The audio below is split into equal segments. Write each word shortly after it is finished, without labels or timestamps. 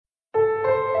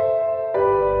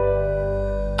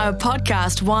A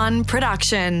Podcast One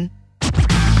production.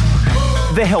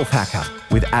 The Health Hacker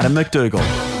with Adam McDougall.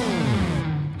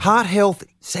 Heart health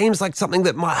seems like something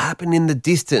that might happen in the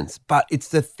distance, but it's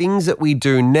the things that we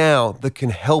do now that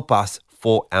can help us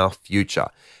for our future.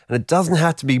 And it doesn't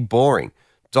have to be boring.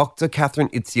 Dr Catherine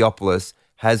Itsiopolous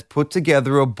has put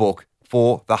together a book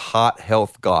for the Heart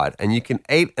Health Guide, and you can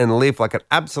eat and live like an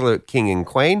absolute king and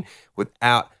queen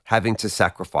without having to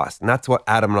sacrifice. And that's what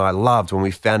Adam and I loved when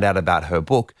we found out about her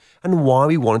book and why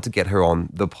we wanted to get her on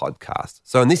the podcast.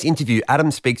 So in this interview,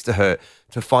 Adam speaks to her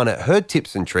to find out her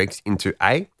tips and tricks into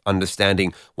A,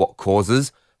 understanding what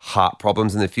causes heart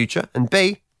problems in the future, and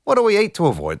B, what do we eat to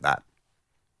avoid that?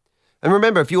 And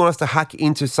remember, if you want us to hack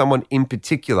into someone in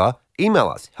particular, email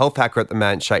us,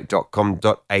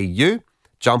 healthhacker@themanshake.com.au,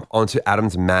 jump onto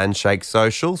Adam's Manshake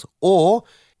socials, or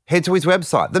head to his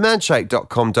website,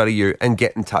 themanshake.com.au, and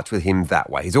get in touch with him that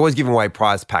way. He's always giving away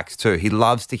prize packs too. He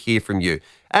loves to hear from you.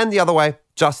 And the other way,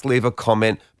 just leave a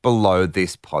comment below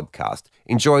this podcast.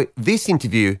 Enjoy this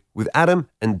interview with Adam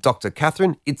and Dr.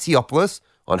 Catherine Itsiopolous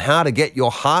on how to get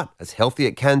your heart as healthy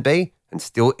it can be and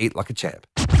still eat like a champ.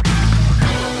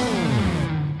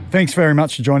 Thanks very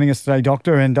much for joining us today,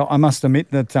 Doctor. And I must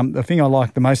admit that the thing I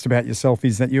like the most about yourself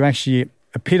is that you actually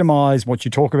epitomise what you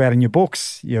talk about in your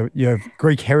books. Your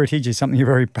Greek heritage is something you're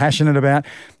very passionate about,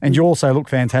 and you also look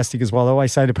fantastic as well. I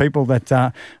always say to people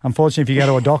that unfortunately if you go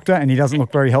to a doctor and he doesn't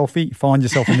look very healthy, find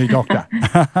yourself a new doctor.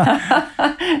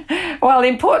 Well,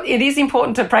 it is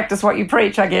important to practice what you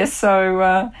preach, I guess.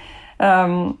 So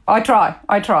I try.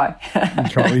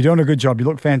 You're doing a good job. You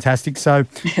look fantastic. So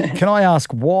can I ask,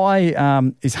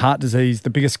 why is heart disease the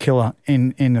biggest killer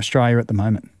in Australia at the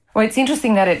moment? Well, it's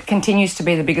interesting that it continues to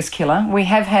be the biggest killer. We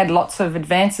have had lots of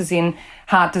advances in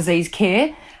heart disease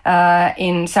care,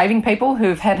 in saving people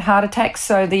who've had heart attacks.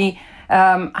 So the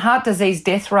heart disease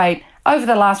death rate over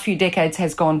the last few decades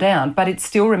has gone down, but it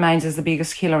still remains as the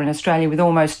biggest killer in Australia, with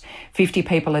almost 50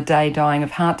 people a day dying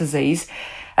of heart disease.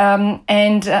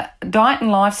 And diet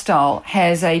and lifestyle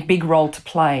has a big role to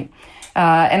play.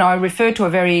 And I refer to a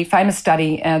very famous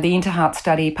study, the InterHeart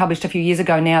study, published a few years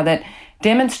ago now, that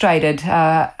demonstrated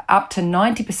up to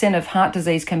 90% of heart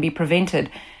disease can be prevented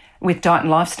with diet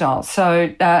and lifestyle.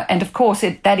 So, and of course,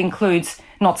 that includes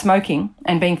not smoking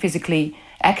and being physically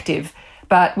active,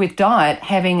 but with diet,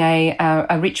 having a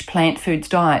rich plant foods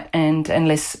diet and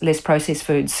less processed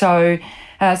foods. So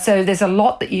there's a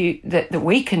lot that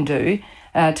we can do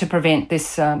to prevent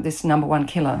this number one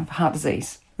killer of heart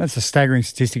disease. That's a staggering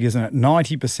statistic, isn't it?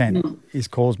 90% is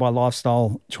caused by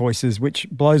lifestyle choices, which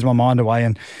blows my mind away.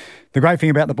 And the great thing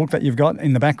about the book that you've got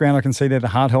in the background, I can see that the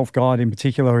Heart Health Guide in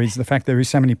particular, is the fact there is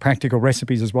so many practical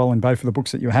recipes as well in both of the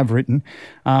books that you have written.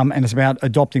 And it's about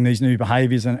adopting these new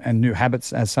behaviours and new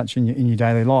habits as such in your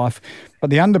daily life.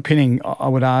 But the underpinning, I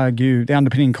would argue, the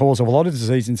underpinning cause of a lot of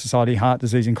disease in society, heart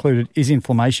disease included, is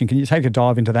inflammation. Can you take a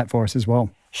dive into that for us as well?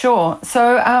 Sure.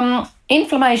 So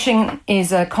inflammation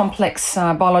is a complex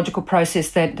biological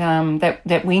process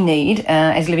that we need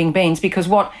as living beings, because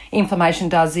what inflammation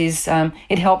does is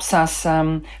it helps us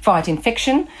fight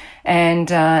infection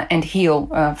and heal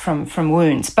from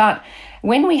wounds. But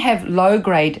when we have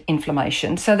low-grade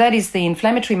inflammation, so that is the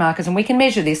inflammatory markers, and we can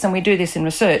measure this, and we do this in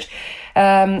research,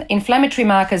 inflammatory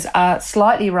markers are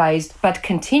slightly raised but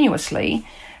continuously.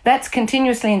 That's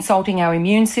continuously insulting our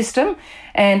immune system,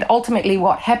 and ultimately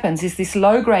what happens is this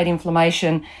low-grade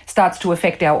inflammation starts to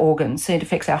affect our organs. So it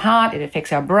affects our heart, it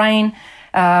affects our brain,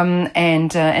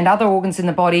 and other organs in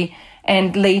the body,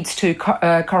 and leads to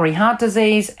coronary heart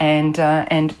disease and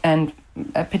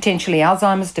potentially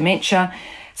Alzheimer's, dementia.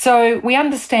 So we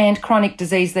understand chronic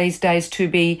disease these days to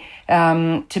be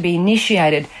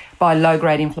initiated by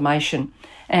low-grade inflammation,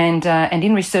 and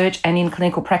in research and in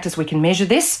clinical practice we can measure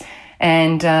this.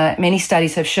 And many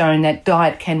studies have shown that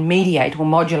diet can mediate or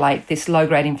modulate this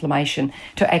low-grade inflammation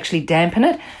to actually dampen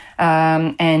it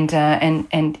and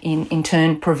in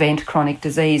turn prevent chronic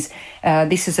disease.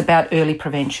 This is about early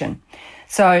prevention.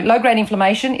 So low-grade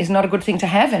inflammation is not a good thing to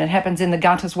have, and it happens in the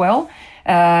gut as well.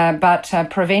 But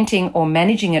preventing or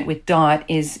managing it with diet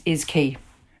is key.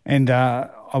 And I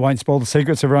won't spoil the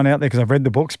secrets, everyone out there, because I've read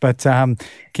the books, but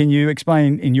can you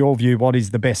explain, in your view, what is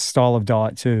the best style of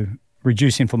diet to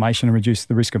reduce inflammation and reduce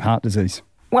the risk of heart disease?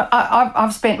 Well,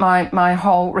 I've spent my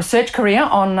whole research career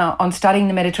on studying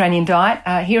the Mediterranean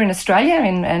diet here in Australia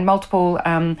and multiple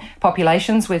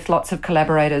populations with lots of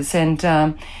collaborators. And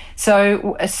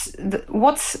so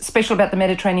what's special about the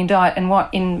Mediterranean diet, and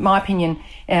what, in my opinion,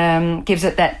 gives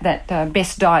it that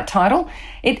best diet title?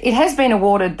 It has been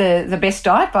awarded the best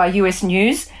diet by US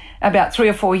News about 3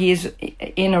 or 4 years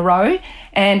in a row,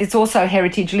 and it's also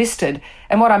heritage listed.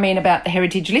 And what I mean about the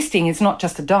heritage listing is not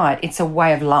just a diet, it's a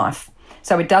way of life.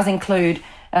 So it does include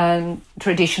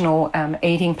traditional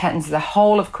eating patterns, the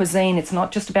whole of cuisine. It's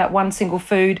not just about one single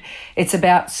food. It's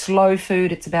about slow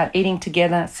food. It's about eating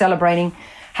together, celebrating,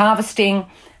 harvesting,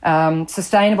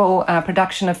 sustainable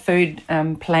production of food,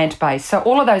 plant-based. So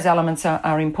all of those elements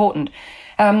are important.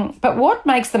 But what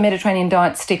makes the Mediterranean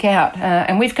diet stick out?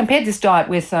 And we've compared this diet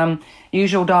with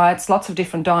usual diets, lots of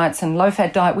different diets, and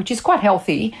low-fat diet, which is quite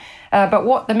healthy. But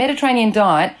what the Mediterranean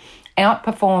diet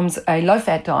outperforms a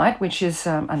low-fat diet, which is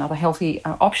another healthy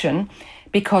option,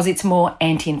 because it's more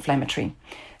anti-inflammatory.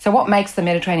 So what makes the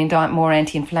Mediterranean diet more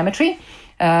anti-inflammatory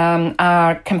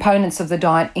are components of the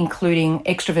diet, including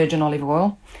extra virgin olive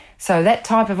oil. So that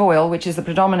type of oil, which is the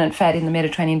predominant fat in the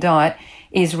Mediterranean diet,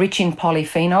 is rich in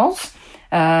polyphenols,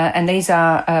 and these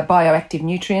are bioactive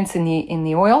nutrients in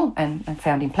the oil and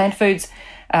found in plant foods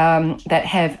that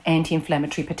have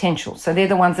anti-inflammatory potential. So they're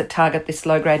the ones that target this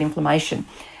low-grade inflammation.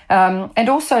 And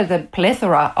also the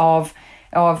plethora of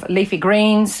leafy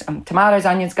greens, tomatoes,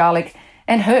 onions, garlic,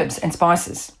 and herbs and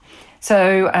spices.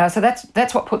 So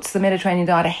that's what puts the Mediterranean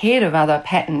diet ahead of other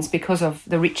patterns, because of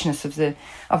the richness of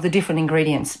the different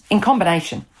ingredients in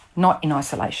combination, not in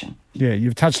isolation. Yeah,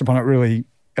 you've touched upon it really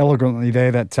elegantly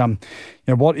there, that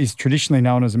what is traditionally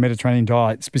known as a Mediterranean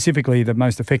diet, specifically the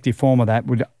most effective form of that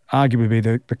would arguably be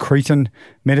the Cretan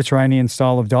Mediterranean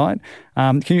style of diet.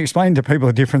 Can you explain to people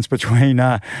the difference between,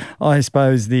 I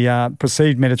suppose, the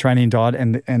perceived Mediterranean diet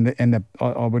and the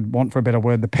I would want for a better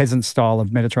word, the peasant style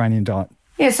of Mediterranean diet?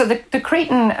 Yeah, so the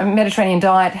Cretan Mediterranean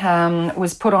diet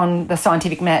was put on the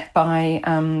scientific map by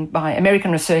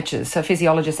American researchers, so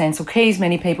physiologist Ansel Keys.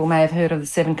 Many people may have heard of the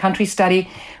 7-country study,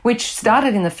 which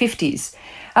started in the 50s.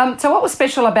 So what was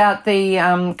special about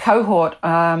the cohort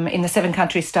in the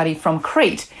 7-country study from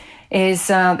Crete is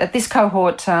that this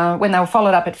cohort, when they were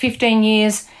followed up at 15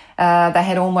 years, they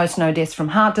had almost no deaths from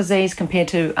heart disease compared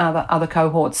to other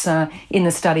cohorts in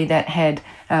the study that had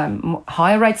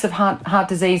higher rates of heart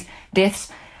disease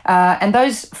deaths. And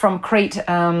those from Crete,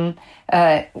 when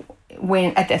at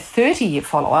their 30-year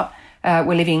follow-up,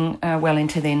 were living well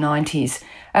into their 90s.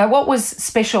 What was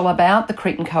special about the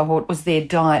Cretan cohort was their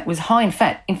diet was high in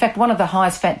fat. In fact, one of the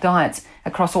highest fat diets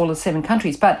across all of 7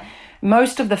 countries. But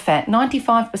most of the fat,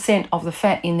 95% of the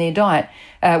fat in their diet,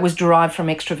 was derived from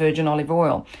extra virgin olive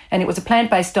oil. And it was a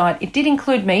plant-based diet. It did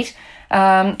include meat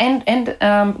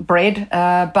and bread,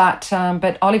 but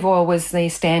olive oil was the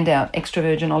standout, extra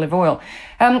virgin olive oil.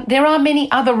 There are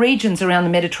many other regions around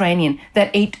the Mediterranean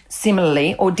that eat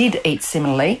similarly, or did eat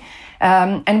similarly.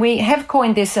 And we have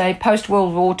coined this a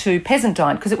post-World War II peasant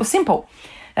diet because it was simple.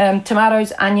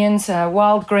 Tomatoes, onions,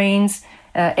 wild greens,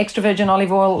 extra virgin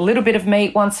olive oil, a little bit of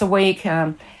meat once a week,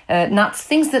 nuts,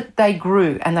 things that they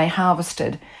grew and they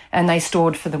harvested and they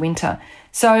stored for the winter.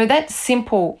 So that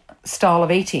simple style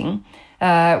of eating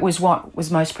was what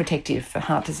was most protective for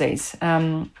heart disease.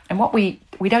 And what we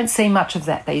don't see much of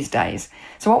that these days.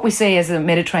 So what we see as a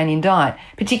Mediterranean diet,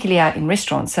 particularly out in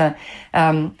restaurants,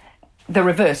 the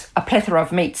reverse, a plethora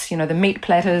of meats, the meat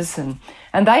platters, and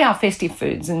they are festive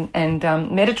foods. And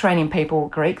Mediterranean people,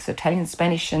 Greeks, Italians,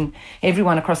 Spanish, and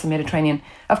everyone across the Mediterranean,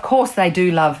 of course they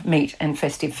do love meat and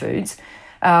festive foods.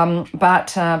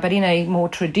 But in a more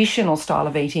traditional style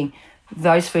of eating,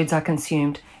 those foods are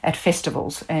consumed at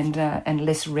festivals and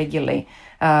less regularly.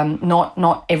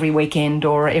 Not every weekend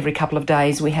or every couple of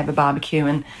days we have a barbecue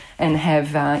and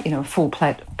have full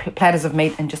platters of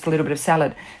meat and just a little bit of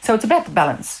salad. So it's about the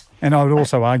balance. And I would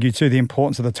also argue, too, the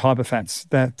importance of the type of fats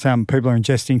that people are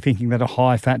ingesting, thinking that a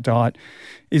high-fat diet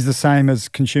is the same as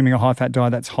consuming a high-fat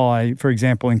diet that's high, for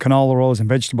example, in canola oils and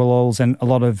vegetable oils and a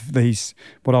lot of these,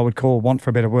 what I would call, want for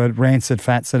a better word, rancid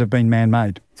fats that have been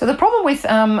man-made. So the problem with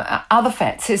other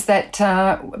fats is that,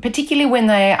 particularly when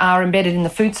they are embedded in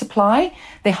the food supply,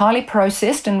 they're highly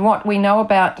processed. And what we know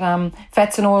about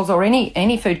fats and oils or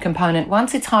any food component,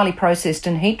 once it's highly processed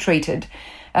and heat-treated,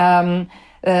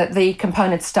 the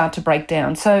components start to break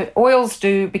down. So oils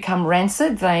do become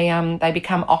rancid. They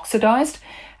become oxidized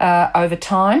over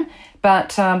time,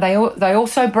 but they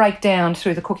also break down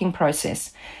through the cooking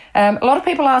process. A lot of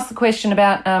people ask the question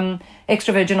about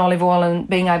extra virgin olive oil and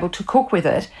being able to cook with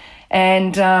it,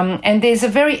 and there's a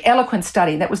very eloquent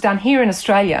study that was done here in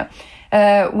Australia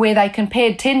where they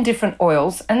compared 10 different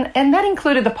oils, and that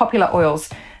included the popular oils,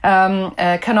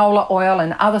 canola oil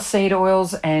and other seed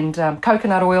oils and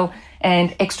coconut oil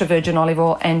and extra virgin olive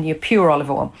oil and your pure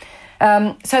olive oil.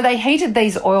 So they heated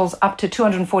these oils up to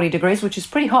 240 degrees, which is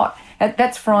pretty hot.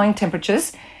 That's frying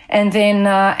temperatures, and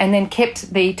then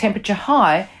kept the temperature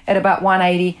high at about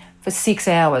 180 for 6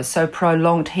 hours, so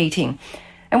prolonged heating.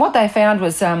 And what they found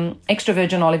was extra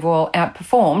virgin olive oil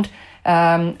outperformed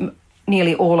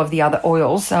nearly all of the other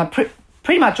oils,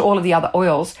 pretty much all of the other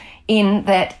oils, in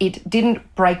that it didn't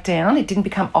break down, it didn't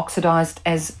become oxidized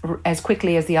as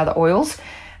quickly as the other oils,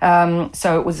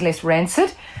 so it was less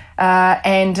rancid,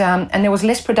 and there was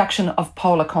less production of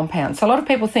polar compounds. So a lot of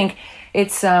people think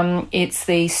it's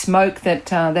the smoke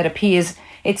that appears.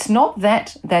 It's not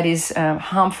that is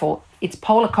harmful. It's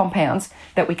polar compounds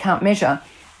that we can't measure.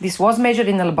 This was measured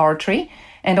in the laboratory,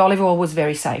 and olive oil was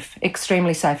very safe,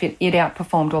 extremely safe. It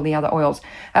outperformed all the other oils.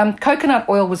 Coconut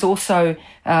oil was also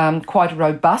quite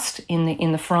robust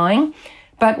in the frying.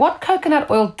 But what coconut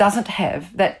oil doesn't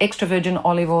have, that extra virgin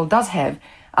olive oil does have,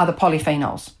 are the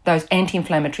polyphenols, those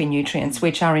anti-inflammatory nutrients,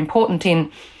 which are important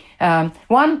in,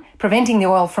 one, preventing the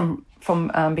oil from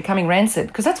becoming rancid,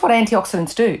 because that's what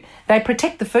antioxidants do. They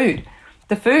protect the food.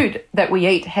 The food that we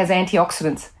eat has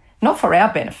antioxidants, not for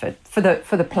our benefit, for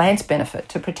the plant's benefit,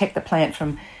 to protect the plant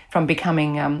from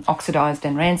becoming oxidized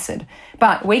and rancid.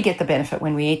 But we get the benefit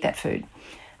when we eat that food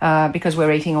because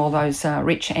we're eating all those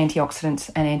rich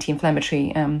antioxidants and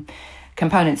anti-inflammatory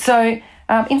components. So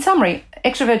in summary,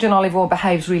 extra virgin olive oil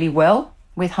behaves really well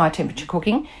with high temperature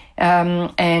cooking,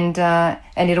 and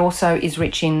it also is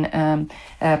rich in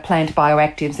plant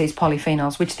bioactives, these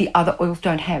polyphenols, which the other oils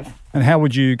don't have. And how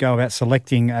would you go about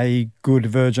selecting a good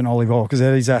virgin olive oil? Because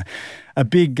that is a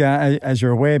big, as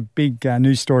you're aware, big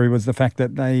news story was the fact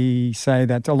that they say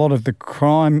that a lot of the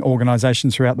crime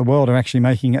organisations throughout the world are actually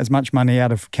making as much money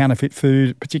out of counterfeit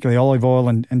food, particularly olive oil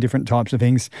and different types of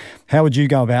things. How would you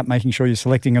go about making sure you're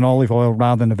selecting an olive oil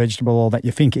rather than a vegetable oil that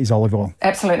you think is olive oil?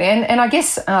 Absolutely. And I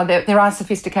guess there are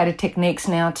sophisticated techniques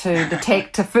now to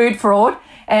detect food fraud,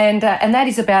 and that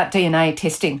is about DNA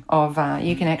testing of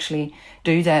you can actually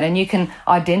do that, and you can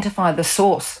identify the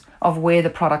source of where the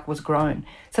product was grown.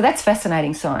 So that's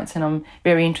fascinating science, and I'm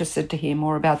very interested to hear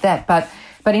more about that. But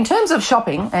in terms of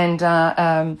shopping and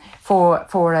for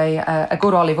a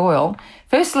good olive oil,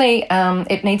 firstly,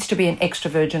 it needs to be an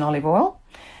extra virgin olive oil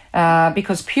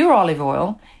because pure olive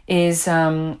oil is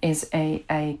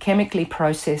a chemically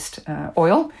processed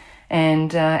oil.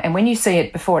 And when you see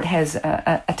it before it has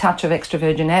a touch of extra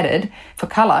virgin added for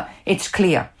colour, it's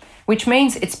clear, which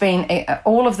means it's been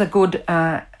all of the good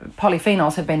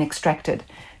polyphenols have been extracted.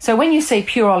 So when you see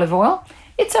pure olive oil,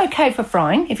 it's okay for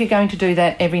frying if you're going to do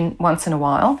that every once in a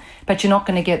while, but you're not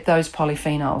going to get those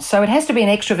polyphenols. So it has to be an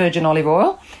extra virgin olive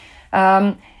oil.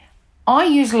 I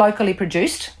use locally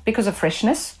produced because of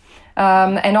freshness,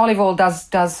 and olive oil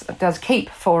does keep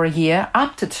for a year,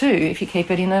 up to 2 if you keep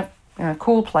it in a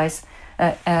cool place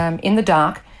in the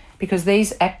dark, because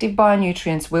these active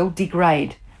bionutrients will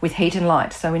degrade with heat and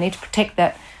light. So we need to protect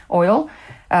that oil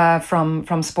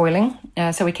from spoiling.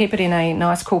 So we keep it in a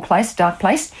nice cool place, dark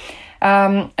place.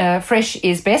 Fresh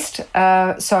is best.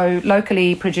 So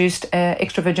locally produced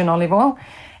extra virgin olive oil.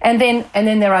 And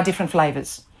then there are different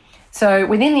flavours. So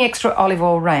within the extra olive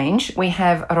oil range, we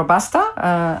have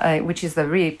Robusta, which is the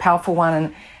really powerful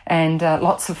one, and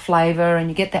lots of flavour, and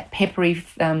you get that peppery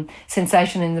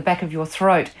sensation in the back of your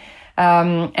throat.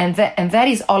 And that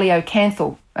is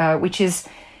oleocanthal, which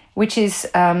is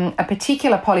a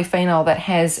particular polyphenol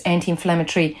that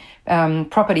anti-inflammatory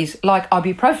properties like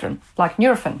ibuprofen, like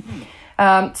Nurofen.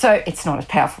 So it's not as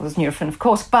powerful as Nurofen, of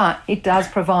course, but it does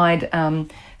provide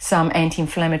some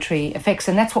anti-inflammatory effects,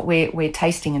 and that's what we're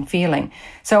tasting and feeling.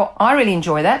 So I really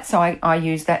enjoy that, so I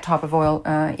use that type of oil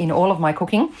in all of my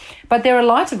cooking. But there are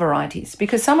lighter varieties,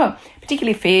 because some are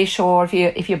particularly fish, or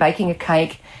if you're baking a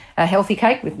cake, a healthy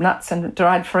cake with nuts and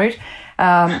dried fruit,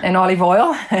 and olive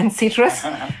oil and citrus.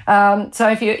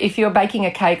 So if you're baking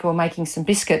a cake or making some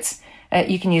biscuits,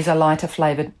 you can use a lighter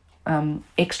flavoured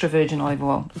extra virgin olive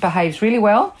oil. It behaves really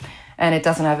well, and it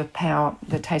doesn't overpower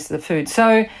the taste of the food.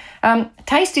 So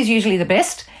taste is usually the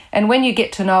best, and when you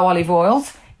get to know olive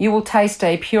oils, you will taste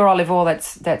a pure olive oil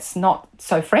that's not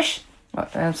so fresh,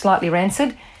 slightly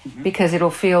rancid, because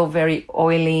it'll feel very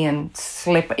oily and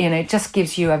slip. It just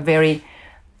gives you a very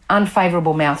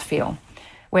unfavourable mouthfeel.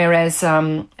 Whereas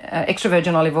extra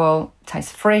virgin olive oil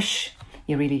tastes fresh.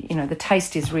 You really, the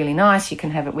taste is really nice. You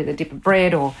can have it with a dip of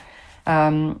bread, or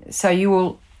so you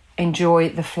will enjoy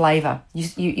the flavour.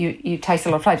 You taste a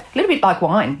lot of flavour. A little bit like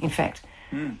wine, in fact.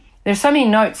 There are so many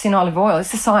notes in olive oil.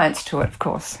 It's the science to it, of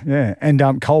course. Yeah,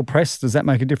 and cold pressed, does that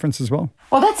make a difference as well?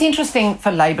 Well, that's interesting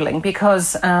for labelling,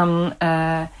 because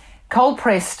cold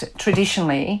pressed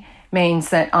traditionally means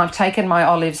that I've taken my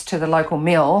olives to the local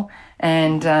mill,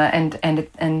 and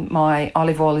my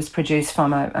olive oil is produced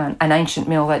from an ancient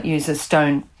mill that uses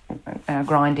stone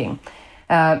grinding.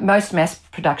 Most mass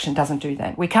production doesn't do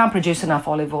that. We can't produce enough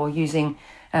olive oil using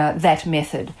that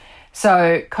method.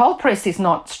 So cold press is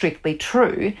not strictly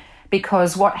true,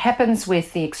 because what happens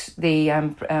with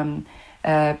the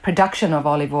production of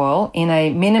olive oil in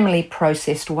a minimally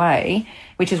processed way,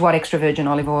 which is what extra virgin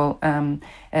olive oil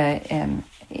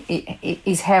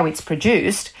is how it's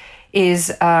produced, is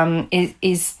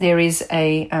there is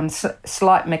a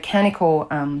slight mechanical.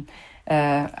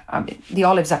 The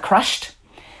olives are crushed,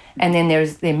 and then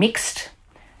they're mixed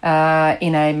in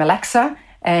a malaxer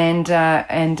and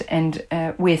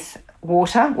with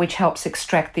water, which helps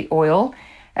extract the oil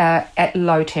at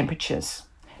low temperatures,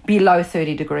 below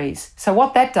 30 degrees. So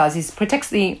what that does is protects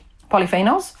the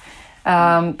polyphenols,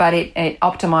 but it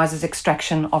optimizes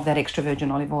extraction of that extra virgin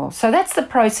olive oil. So that's the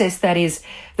process that is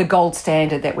the gold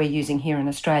standard that we're using here in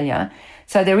Australia.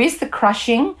 So there is the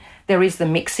crushing, there is the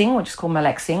mixing, which is called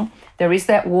malaxing. There is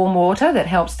that warm water that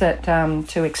helps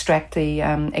to extract the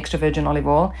extra virgin olive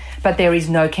oil, but there is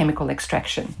no chemical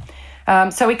extraction.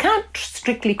 So we can't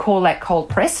strictly call that cold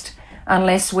pressed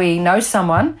unless we know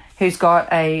someone who's got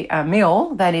a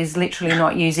mill that is literally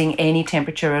not using any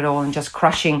temperature at all and just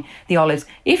crushing the olives.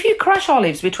 If you crush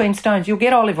olives between stones, you'll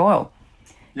get olive oil,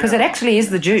 because it actually is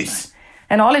the juice.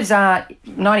 And olives are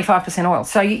 95% oil.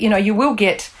 So, you will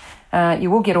get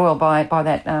oil by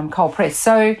that cold press.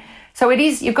 So it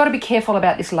is, you've got to be careful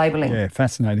about this labelling. Yeah,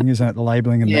 fascinating, isn't it? The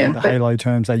labelling and the halo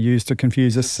terms they use to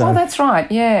confuse us. So. Oh, that's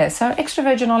right, yeah. So extra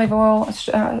virgin olive oil,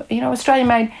 Australian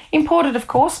made, imported, of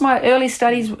course. My early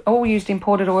studies all used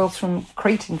imported oils from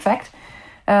Crete, in fact.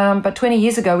 But 20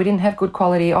 years ago, we didn't have good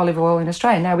quality olive oil in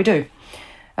Australia. Now we do.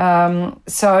 And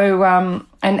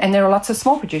there are lots of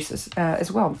small producers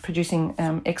as well producing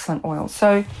excellent oils.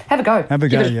 So have a go. Have a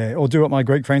go, yeah. Or do what my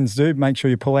Greek friends do. Make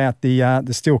sure you pull out the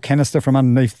steel canister from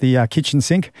underneath the kitchen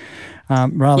sink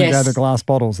rather than go to glass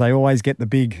bottles. They always get the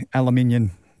big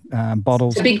aluminium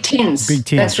bottles. The big tins.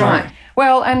 That's right.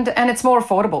 Well, and it's more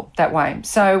affordable that way.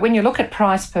 So when you look at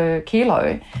price per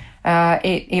kilo,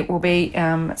 it will be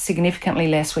significantly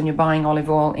less when you're buying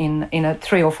olive oil in a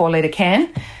 3 or 4 litre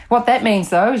can. What that means,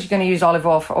 though, is you're going to use olive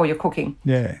oil for all your cooking.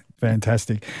 Yeah,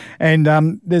 fantastic. And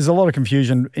there's a lot of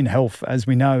confusion in health, as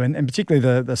we know, and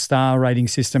particularly the star rating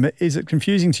system. Is it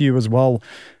confusing to you as well?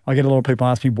 I get a lot of people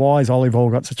ask me, why has olive oil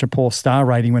got such a poor star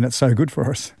rating when it's so good for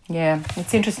us? Yeah,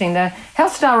 it's interesting. The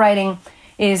health star rating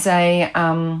is it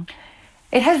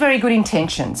has very good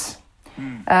intentions.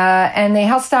 And the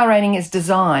health star rating is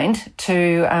designed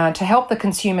to help the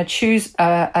consumer choose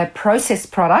a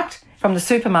processed product from the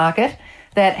supermarket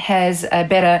that has a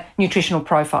better nutritional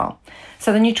profile.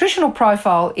 So the nutritional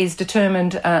profile is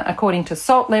determined according to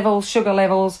salt levels, sugar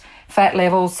levels, fat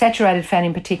levels, saturated fat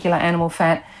in particular, animal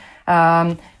fat,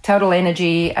 total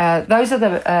energy. Those are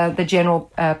the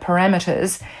general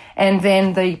parameters. And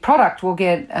then the product will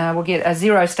get a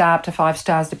 0 star up to 5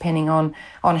 stars depending on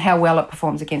how well it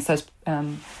performs against those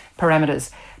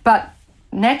parameters. But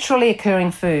naturally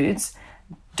occurring foods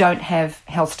don't have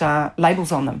health star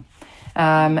labels on them,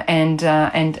 and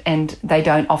they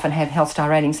don't often have health star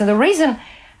ratings. So the reason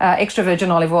extra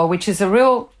virgin olive oil, which is a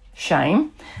real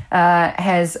shame,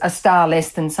 has a star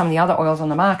less than some of the other oils on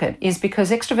the market, is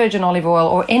because extra virgin olive oil,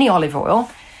 or any olive oil,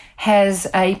 has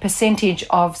a percentage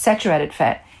of saturated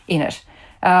fat in it.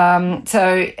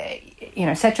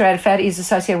 Saturated fat is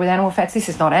associated with animal fats. This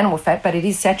is not animal fat, but it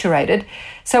is saturated.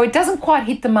 So it doesn't quite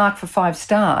hit the mark for 5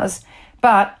 stars,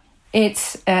 but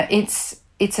it's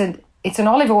an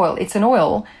olive oil. It's an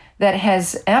oil that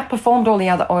has outperformed all the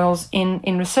other oils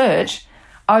in research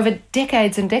over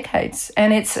decades and decades.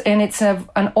 And it's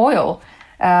an oil,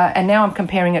 and now I'm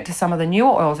comparing it to some of the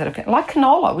newer oils that have, like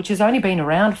canola, which has only been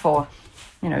around for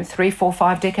 3, 4,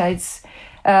 5 decades.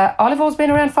 Olive oil's been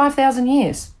around 5,000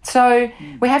 years. So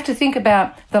we have to think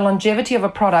about the longevity of a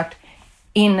product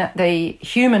in the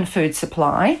human food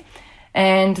supply,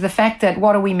 and the fact that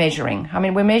what are we measuring? I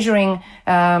mean, we're measuring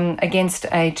against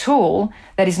a tool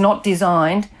that is not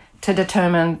designed to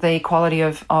determine the quality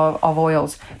of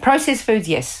oils. Processed foods,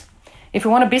 yes. If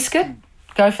we want a biscuit,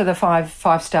 go for the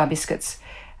five-star biscuits.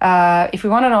 If we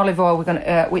want an olive oil,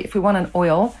 if we want an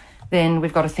oil, then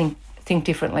we've got to think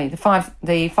differently. The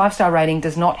 5-star rating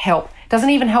doesn't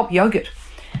even help yogurt.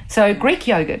 So Greek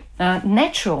yogurt,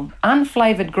 natural,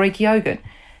 unflavoured Greek yogurt,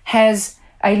 has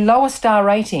a lower star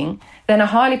rating than a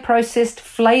highly processed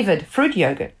flavoured fruit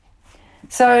yogurt.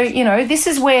 So, this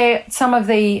is where some of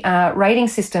the rating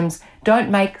systems don't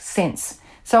make sense.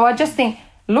 So I just think,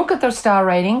 look at the star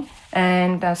rating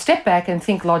and step back and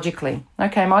think logically.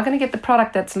 Okay, am I going to get the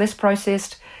product that's less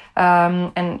processed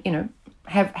have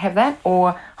that,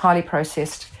 or highly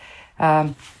processed?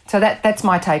 So that's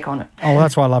my take on it. Oh, well,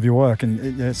 that's why I love your work,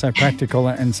 and it's so practical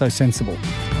and so sensible.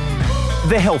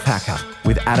 The Health Hacker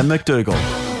with Adam McDougall.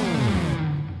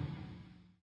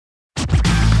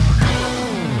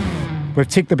 We've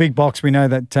ticked the big box. We know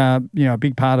that a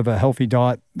big part of a healthy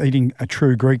diet, eating a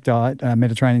true Greek diet,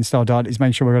 Mediterranean-style diet, is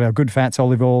making sure we've got our good fats,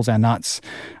 olive oils, our nuts.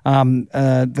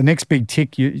 The next big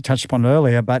tick, you touched upon it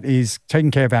earlier, but is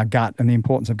taking care of our gut and the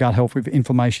importance of gut health with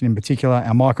inflammation in particular,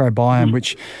 our microbiome,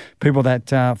 which people that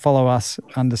follow us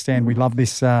understand we love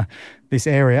this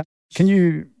area. Can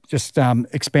you just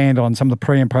expand on some of the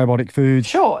pre- and probiotic foods?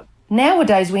 Sure.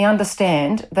 Nowadays, we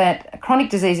understand that chronic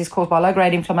disease is caused by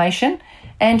low-grade inflammation,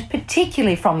 and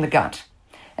particularly from the gut,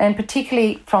 and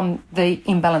particularly from the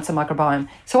imbalance of microbiome.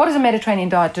 So what does a Mediterranean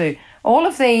diet do? All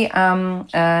of the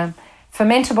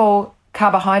fermentable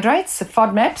carbohydrates, the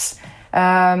FODMAPs,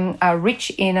 are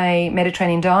rich in a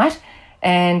Mediterranean diet,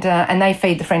 and they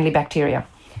feed the friendly bacteria.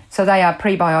 So they are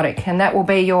prebiotic, and that will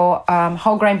be your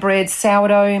whole grain breads,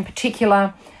 sourdough in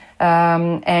particular,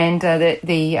 and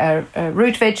the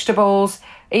root vegetables,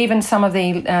 even some of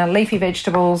the leafy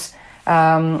vegetables,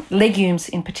 legumes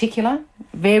in particular,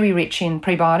 very rich in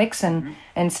prebiotics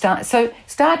and so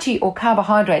starchy or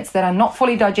carbohydrates that are not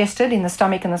fully digested in the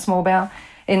stomach and the small bowel,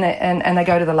 and they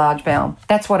go to the large bowel.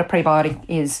 That's what a prebiotic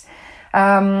is.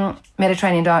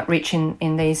 Mediterranean diet rich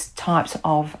in these types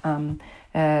of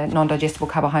non-digestible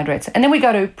carbohydrates. And then we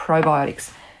go to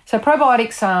probiotics. So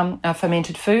probiotics are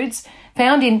fermented foods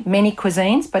found in many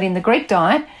cuisines, but in the Greek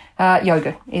diet,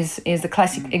 yogurt is the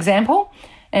classic example.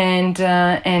 And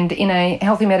in a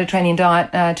healthy Mediterranean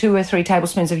diet, 2 or 3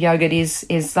 tablespoons of yogurt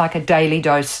is like a daily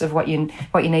dose of what you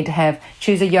need to have.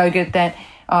 Choose a yogurt that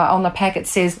on the packet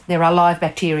says there are live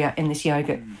bacteria in this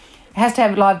yogurt. It has to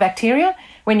have live bacteria.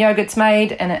 When yogurt's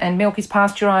made and milk is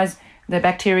pasteurised, the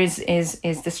bacteria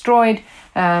is destroyed.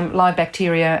 Live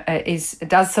bacteria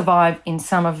does survive in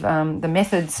some of the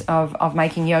methods of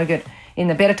making yogurt in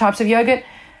the better types of yogurt.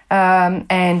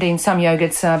 And in some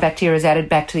yogurts, bacteria is added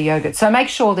back to the yogurt. So make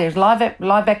sure there's live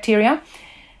bacteria,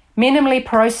 minimally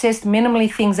processed,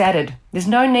 minimally things added. There's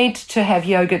no need to have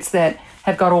yogurts that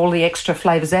have got all the extra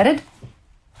flavours added,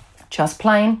 just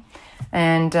plain.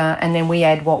 And then we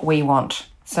add what we want.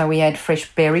 So we add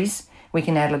fresh berries. We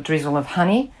can add a drizzle of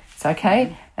honey. It's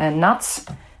okay. And nuts.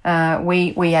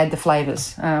 We add the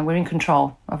flavours. We're in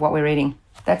control of what we're eating.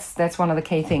 That's one of the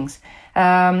key things.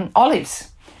 Olives.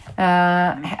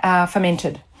 Are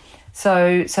fermented,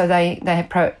 so they have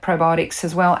probiotics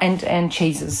as well, and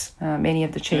cheeses. Many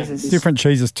of the cheeses, different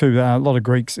cheeses too. A lot of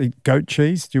Greeks eat goat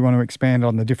cheese. Do you want to expand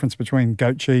on the difference between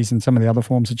goat cheese and some of the other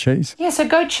forms of cheese? Yeah, so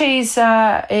goat cheese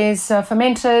is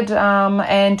fermented,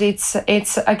 and it's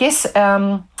I guess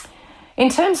in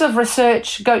terms of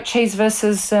research, goat cheese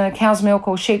versus cow's milk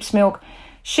or sheep's milk.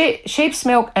 Sheep's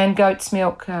milk and goat's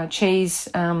milk cheese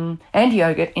and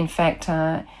yogurt, in fact.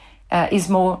 Is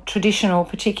more traditional,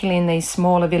 particularly in these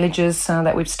smaller villages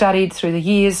that we've studied through the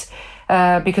years,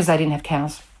 because they didn't have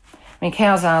cows. I mean,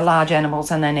 cows are large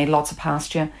animals and they need lots of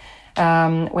pasture,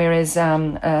 whereas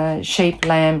sheep,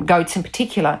 lamb, goats in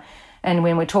particular, and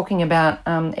when we're talking about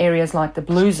areas like the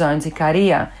Blue Zones,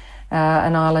 Ikaria,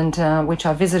 an island which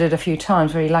I visited a few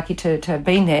times, very lucky to have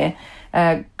been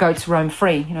there, goats roam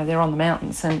free. They're on the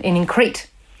mountains, and in Crete,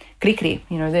 Krikri,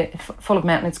 they're full of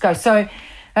mountainous goats. So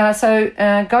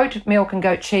goat milk and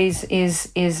goat cheese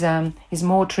is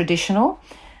more traditional.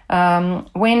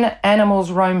 When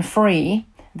animals roam free,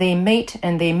 their meat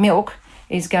and their milk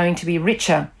is going to be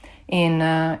richer in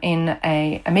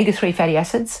omega-3 fatty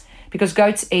acids, because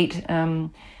goats eat a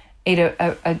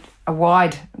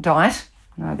wide diet.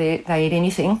 They eat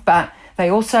anything, but they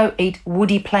also eat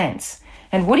woody plants.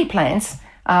 And woody plants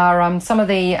are some of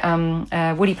the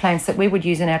woody plants that we would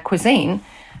use in our cuisine.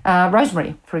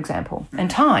 Rosemary, for example,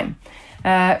 and thyme,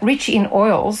 rich in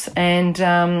oils, and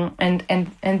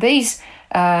these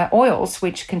oils,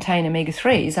 which contain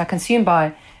omega-3s, are consumed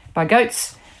by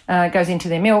goats, goes into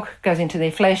their milk, goes into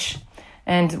their flesh,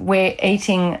 and we're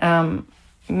eating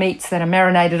meats that are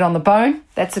marinated on the bone.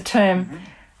 That's a term.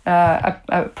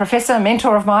 A professor, a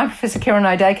mentor of mine, Professor Kieran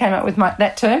O'Day, came up with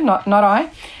that term, not I.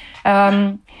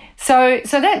 So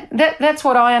that's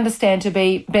what I understand to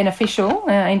be beneficial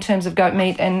in terms of goat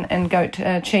meat and goat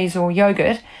cheese or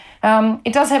yogurt.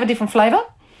 It does have a different flavour.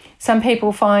 Some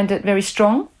people find it very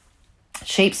strong.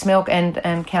 Sheep's milk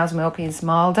and cow's milk is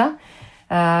milder.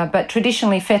 But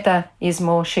traditionally feta is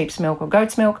more sheep's milk or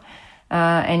goat's milk,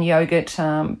 and yogurt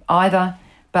either.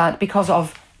 But because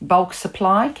of bulk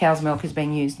supply, cow's milk is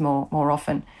being used more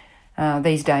often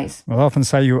these days. Well, I often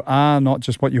say you are not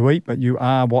just what you eat, but you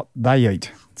are what they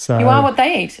eat. So you are what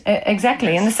they eat,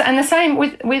 exactly. And the same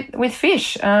with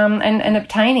fish and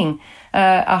obtaining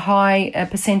a high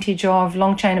percentage of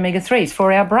long-chain omega-3s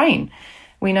for our brain.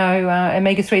 We know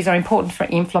omega-3s are important for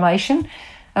inflammation,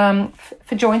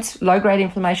 for joints, low-grade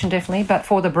inflammation definitely, but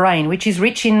for the brain, which is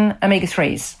rich in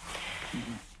omega-3s.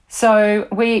 So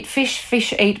we eat fish,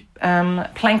 fish eat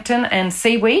plankton and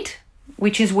seaweed,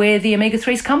 which is where the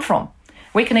omega-3s come from.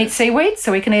 We can eat seaweed,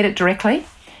 so we can eat it directly,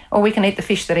 or we can eat the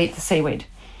fish that eat the seaweed.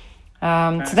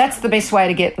 So that's the best way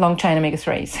to get long-chain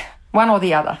omega-3s. One or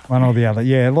the other. One or the other,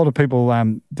 yeah. A lot of people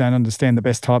don't understand the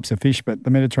best types of fish, but the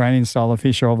Mediterranean style of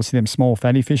fish are obviously them small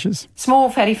fatty fishes. Small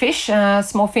fatty fish,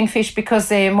 small fin fish, because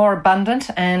they're more abundant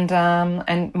and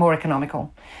more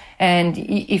economical. And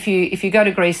if you go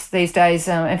to Greece these days,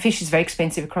 and fish is very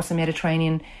expensive across the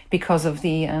Mediterranean because of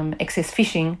the excess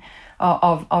fishing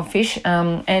of fish,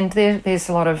 and there's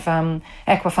a lot of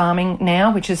aqua farming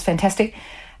now, which is fantastic.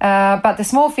 But the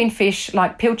small fin fish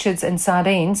like pilchards and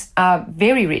sardines are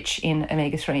very rich in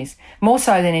omega-3s, more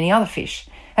so than any other fish.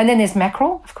 And then there's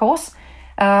mackerel, of course.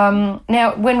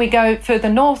 Now, when we go further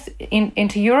north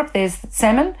into Europe, there's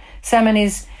salmon. Salmon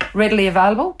is readily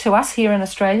available to us here in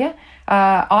Australia.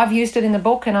 I've used it in the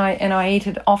book and I eat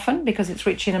it often because it's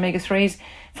rich in omega-3s.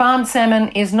 Farmed salmon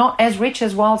is not as rich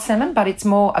as wild salmon, but it's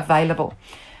more available.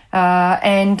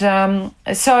 So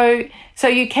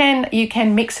you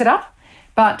can mix it up.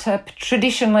 But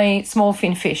traditionally, small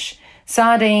fin fish,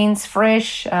 sardines,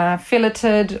 fresh,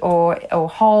 filleted or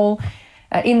whole,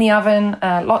 in the oven,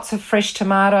 lots of fresh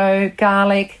tomato,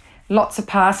 garlic, lots of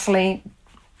parsley,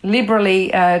 liberally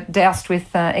doused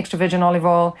with extra virgin olive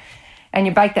oil, and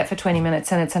you bake that for 20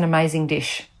 minutes and it's an amazing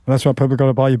dish. Well, that's why people got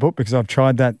to buy your book, because I've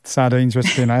tried that sardines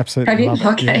recipe and I absolutely love it.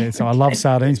 Okay. Yeah, so I love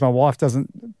sardines. My wife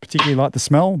doesn't particularly like the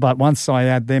smell, but once I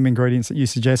add them ingredients that you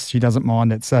suggest, she doesn't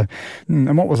mind it. So,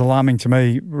 and what was alarming to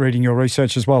me reading your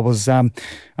research as well was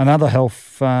another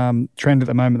health trend at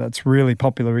the moment that's really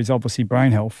popular is obviously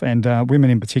brain health, and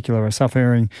women in particular are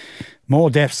suffering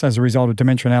more deaths as a result of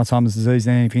dementia and Alzheimer's disease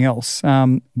than anything else.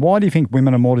 Why do you think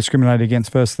women are more discriminated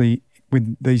against, firstly,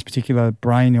 with these particular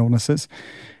brain illnesses?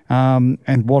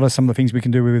 And what are some of the things we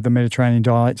can do with the Mediterranean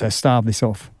diet to starve this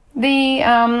off? The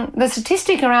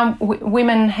statistic around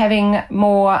women having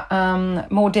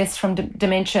more deaths from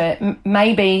dementia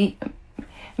may be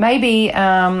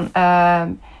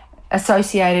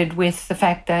associated with the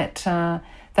fact that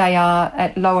they are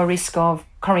at lower risk of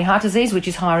coronary heart disease, which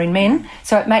is higher in men.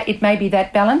 So it may be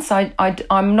that balance.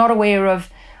 I'm not aware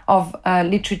of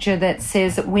literature that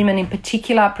says that women in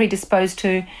particular are predisposed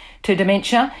to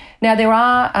dementia. Now, there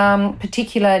are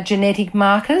particular genetic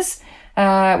markers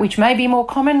which may be more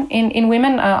common in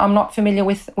women. I'm not familiar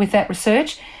with that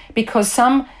research, because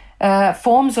some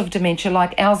forms of dementia,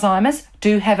 like Alzheimer's,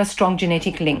 do have a strong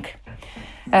genetic link.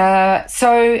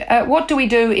 So what do we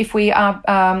do if we are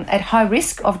at high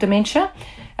risk of dementia?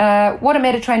 What a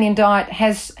Mediterranean diet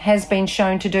has been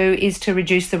shown to do is to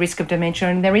reduce the risk of dementia.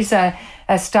 And there is a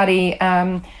study,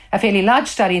 a fairly large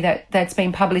study that's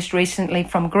been published recently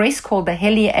from Greece called the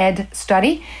Heliad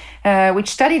study, which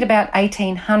studied about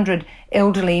 1,800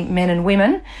 elderly men and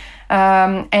women,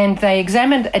 and they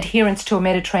examined adherence to a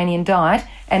Mediterranean diet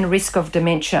and risk of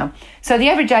dementia. So the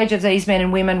average age of these men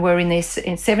and women were in their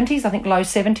 70s, I think low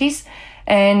 70s,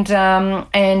 and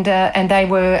they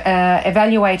were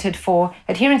evaluated for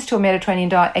adherence to a Mediterranean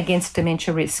diet against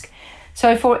dementia risk.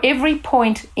 So for every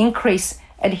point increase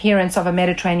adherence of a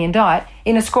Mediterranean diet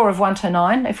in a score of 1 to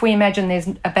 9, if we imagine there's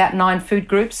about 9 food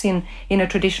groups in a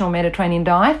traditional Mediterranean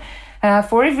diet,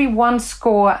 for every 1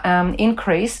 score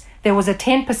increase, there was a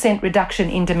 10% reduction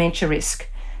in dementia risk.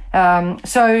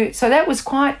 So that was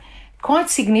quite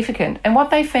significant. And what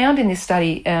they found in this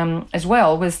study as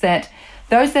well was that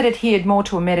those that adhered more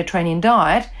to a Mediterranean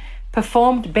diet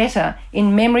performed better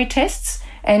in memory tests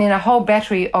and in a whole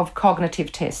battery of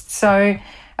cognitive tests. So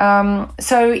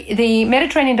the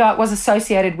Mediterranean diet was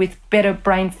associated with better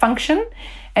brain function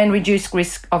and reduced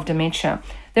risk of dementia.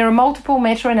 There are multiple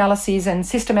meta-analyses and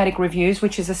systematic reviews,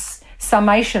 which is a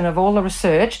summation of all the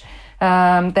research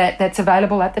that's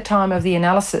available at the time of the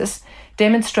analysis,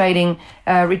 demonstrating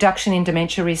reduction in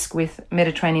dementia risk with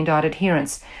Mediterranean diet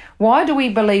adherence. Why do we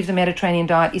believe the Mediterranean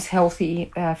diet is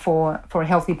healthy for a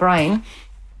healthy brain?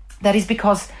 That is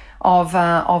because of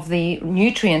the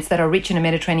nutrients that are rich in a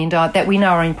Mediterranean diet that we know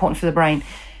are important for the brain.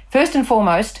 First and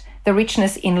foremost, the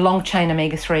richness in long-chain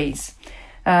omega-3s.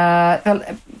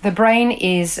 The brain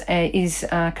is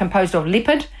composed of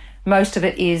lipid. Most of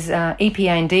it is EPA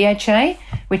and DHA,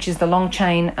 which is the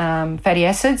long-chain fatty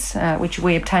acids, which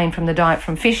we obtain from the diet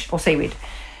from fish or seaweed.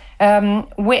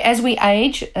 As we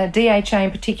age, DHA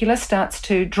in particular starts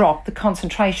to drop the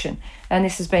concentration, and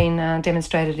this has been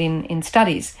demonstrated in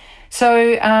studies.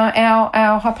 So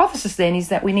our hypothesis then is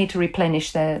that we need to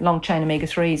replenish the long-chain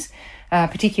omega-3s,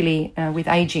 particularly with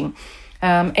aging.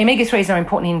 Omega-3s are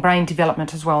important in brain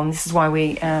development as well, and this is why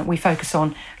we focus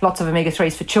on lots of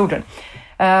omega-3s for children.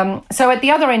 So at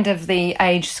the other end of the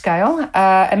age scale,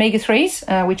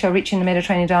 omega-3s, which are rich in the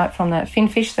Mediterranean diet from the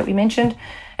finfish that we mentioned,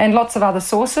 and lots of other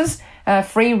sources.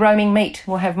 Free-roaming meat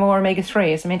will have more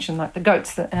omega-3, as I mentioned, like the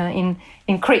goats that,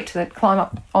 in Crete that climb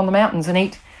up on the mountains and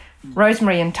eat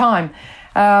rosemary and thyme.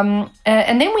 And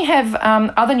then we have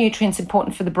other nutrients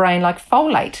important for the brain, like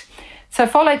folate. So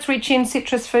folate's rich in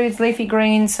citrus foods, leafy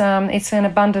greens. It's an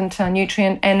abundant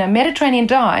nutrient. And a Mediterranean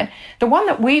diet, the one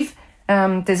that we've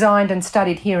designed and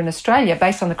studied here in Australia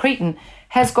based on the Cretan,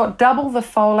 has got double the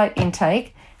folate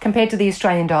intake compared to the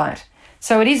Australian diet.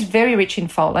 So it is very rich in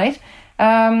folate.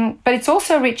 But it's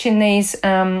also rich in these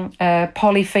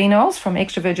polyphenols from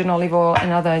extra virgin olive oil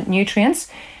and other nutrients,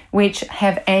 which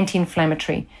have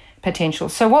anti-inflammatory potential.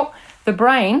 So what the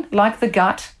brain, like the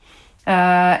gut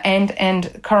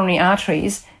and coronary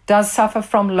arteries, does suffer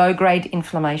from low-grade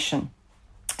inflammation.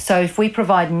 So if we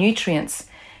provide nutrients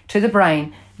to the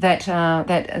brain that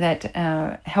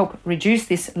help reduce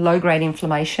this low-grade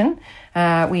inflammation,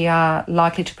 we are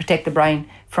likely to protect the brain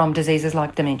from diseases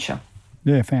like dementia.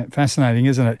 Yeah, fascinating,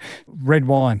 isn't it? Red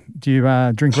wine. Do you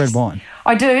drink red wine?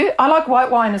 I do. I like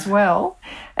white wine as well.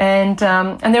 And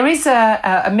there is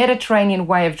a Mediterranean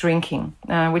way of drinking,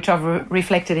 which I've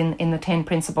reflected in the 10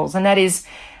 principles, and that is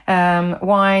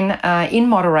wine in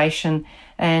moderation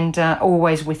and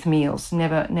always with meals,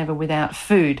 never without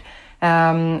food.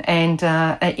 And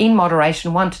in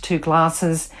moderation, 1 to 2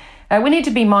 glasses. We need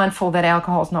to be mindful that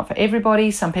alcohol is not for everybody.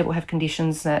 Some people have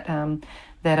conditions that are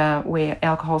where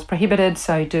alcohol is prohibited,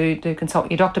 so do consult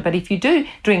your doctor. But if you do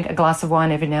drink a glass of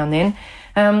wine every now and then,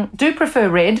 do prefer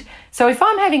red. So if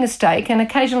I'm having a steak, and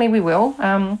occasionally we will,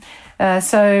 I'll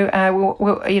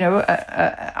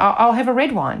have a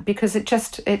red wine because it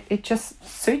just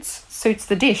suits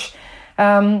the dish.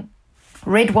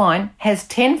 Red wine has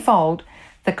tenfold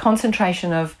the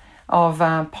concentration of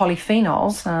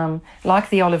polyphenols, like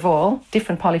the olive oil,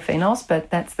 different polyphenols, but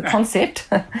that's the concept.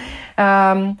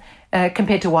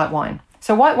 Compared to white wine.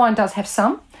 So white wine does have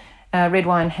some, red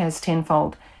wine has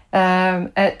tenfold.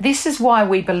 This is why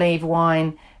we believe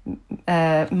wine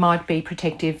might be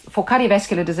protective for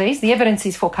cardiovascular disease. The evidence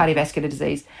is for cardiovascular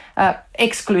disease,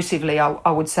 exclusively,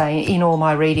 I would say, in all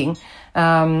my reading.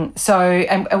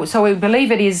 So we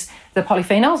believe it is the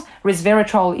polyphenols.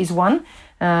 Resveratrol is one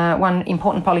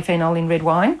important polyphenol in red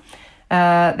wine.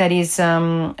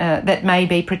 That may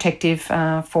be protective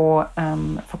for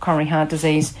coronary heart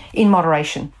disease in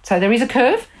moderation. So there is a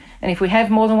curve, and if we have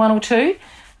more than 1 or 2,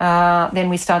 then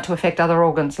we start to affect other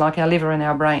organs like our liver and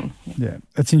our brain. Yeah,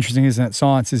 it's interesting, isn't it?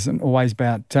 Science isn't always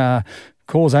about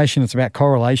causation, it's about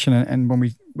correlation. And when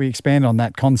we expand on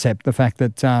that concept, the fact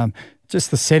that just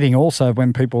the setting also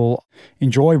when people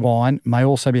enjoy wine may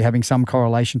also be having some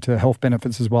correlation to health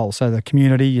benefits as well. So the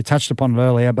community, you touched upon it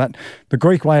earlier, but the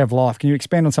Greek way of life, can you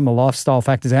expand on some of the lifestyle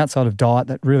factors outside of diet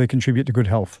that really contribute to good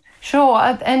health?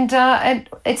 Sure, and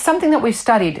it's something that we've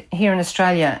studied here in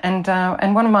Australia, and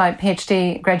one of my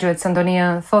PhD graduates,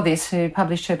 Antonia Thodis, who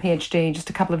published her PhD just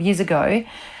a couple of years ago,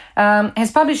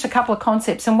 has published a couple of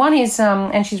concepts, and one is,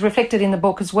 and she's reflected in the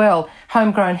book as well,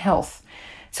 homegrown health.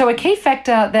 So a key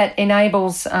factor that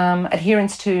enables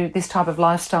adherence to this type of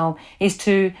lifestyle is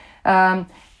to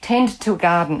tend to a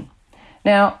garden.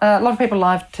 Now, a lot of people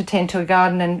like to tend to a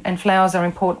garden, and flowers are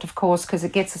important, of course, because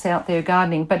it gets us out there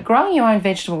gardening. But growing your own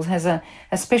vegetables has a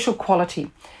special quality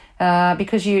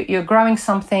because you're growing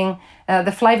something.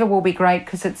 The flavour will be great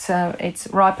because it's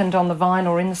ripened on the vine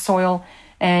or in the soil,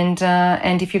 and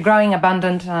if you're growing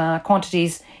abundant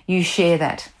quantities, you share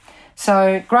that.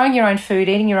 So growing your own food,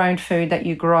 eating your own food that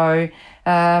you grow,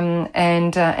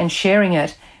 and sharing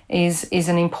it is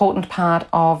an important part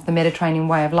of the Mediterranean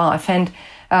way of life. And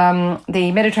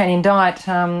the Mediterranean diet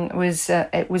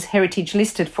was heritage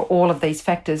listed for all of these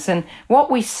factors. And what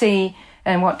we see,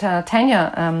 and what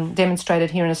Tanya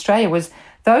demonstrated here in Australia, was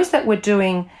those that were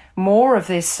doing more of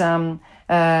this homegrown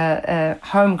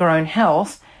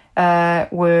health had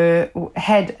better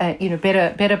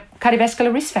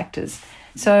cardiovascular risk factors.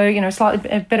 So,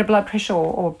 slightly better blood pressure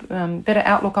or better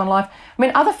outlook on life. I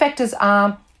mean, other factors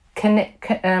are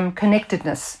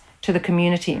connectedness to the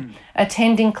community,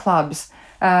 attending clubs,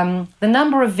 the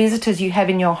number of visitors you have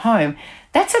in your home.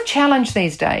 That's a challenge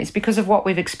these days because of what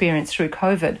we've experienced through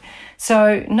COVID.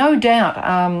 So no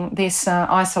doubt this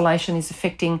isolation is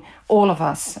affecting all of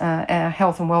us, our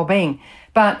health and well-being.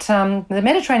 But the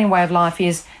Mediterranean way of life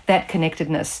is that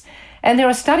connectedness. And there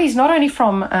are studies not only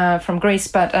from Greece,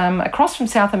 but across from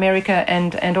South America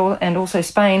and also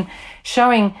Spain,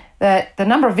 showing that the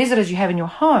number of visitors you have in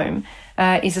your home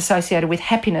is associated with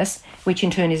happiness, which in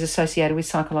turn is associated with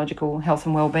psychological health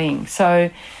and well-being.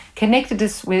 So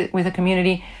connectedness with a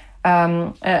community,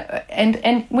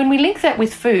 and when we link that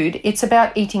with food, it's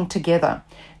about eating together.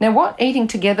 Now, what eating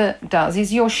together does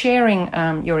is you're sharing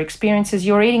your experiences,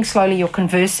 you're eating slowly, you're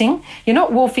conversing, you're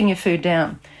not wolfing your food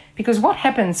down. Because what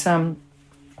happens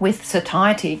with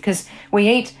satiety, because we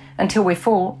eat until we're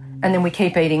full and then we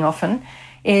keep eating often,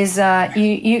 is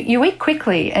you eat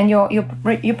quickly and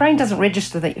your brain doesn't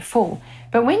register that you're full.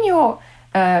 But when you're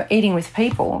eating with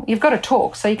people, you've got to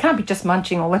talk, so you can't be just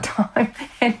munching all the time.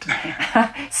 And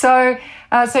so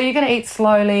you're going to eat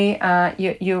slowly.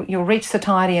 You'll reach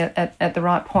satiety at the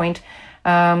right point.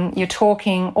 You're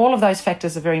talking. All of those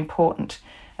factors are very important.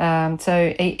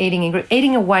 So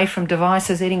eating away from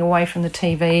devices, eating away from the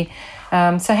TV.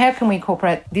 So how can we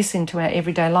incorporate this into our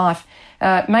everyday life?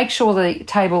 Make sure the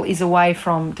table is away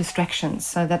from distractions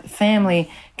so that the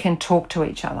family can talk to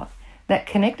each other. That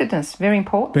connectedness, very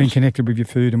important. Being connected with your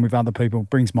food and with other people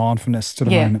brings mindfulness to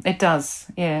the moment. Yeah, it does,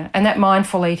 yeah. And that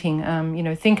mindful eating,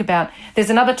 think about... There's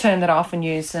another term that I often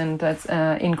use, and that's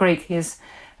in Greek is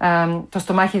to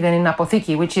stomaki δεν είναι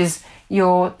αποθήκη, which is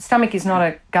your stomach is not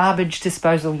a garbage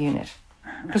disposal unit.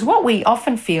 Because what we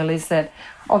often feel is that,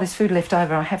 there's food left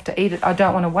over, I have to eat it, I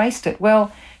don't want to waste it.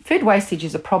 Well, food wastage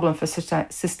is a problem for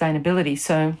sustainability,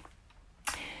 so...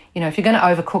 if you're going to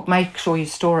overcook, make sure you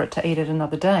store it to eat it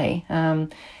another day.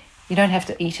 You don't have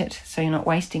to eat it, so you're not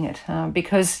wasting it,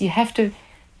 because you have to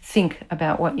think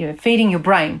about what you're feeding your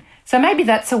brain. So maybe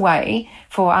that's a way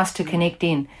for us to connect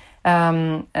in,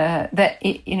 I'm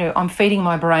feeding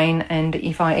my brain, and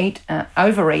if I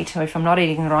overeat, or if I'm not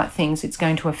eating the right things, it's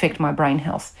going to affect my brain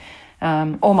health.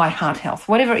 Or my heart health,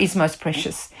 whatever is most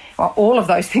precious. Well, all of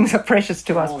those things are precious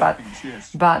to us,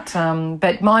 but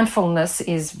mindfulness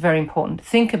is very important.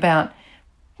 Think about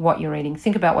what you're eating.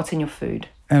 Think about what's in your food.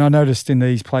 And I noticed in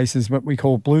these places what we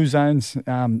call blue zones,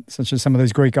 such as some of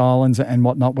these Greek islands and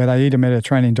whatnot, where they eat a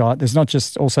Mediterranean diet, there's not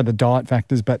just also the diet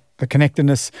factors, but the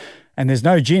connectedness. And there's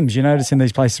no gyms. You notice in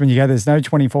these places when you go, there's no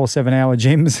 24/7-hour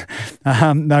gyms,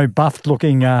 no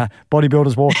buffed-looking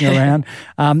bodybuilders walking around.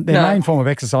 Their main form of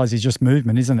exercise is just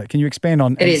movement, isn't it? Can you expand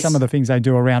on some of the things they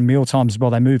do around meal times as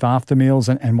well? They move after meals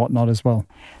and whatnot as well.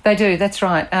 They do, that's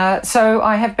right. So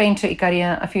I have been to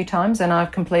Ikaria a few times, and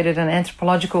I've completed an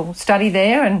anthropological study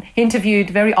there and interviewed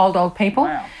very old people.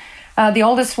 Wow. The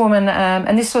oldest woman,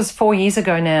 and this was 4 years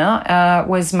ago now,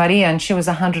 was Maria, and she was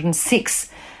 106.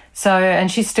 So, and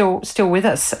she's still with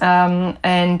us,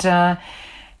 and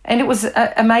it was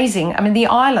amazing. I mean, the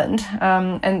island,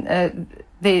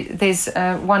 there's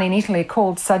one in Italy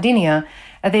called Sardinia.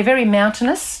 They're very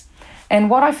mountainous, and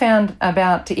what I found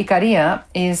about Ikaria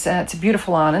is it's a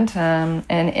beautiful island,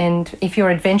 and if you're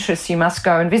adventurous, you must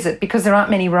go and visit, because there aren't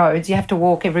many roads. You have to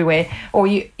walk everywhere, or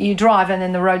you drive and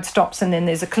then the road stops and then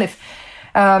there's a cliff.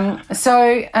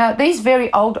 So these very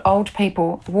old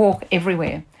people walk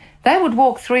everywhere. They would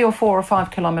walk 3 or 4 or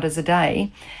 5 kilometres a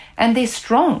day, and they're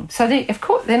strong. So of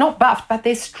course they're not buffed, but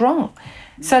they're strong.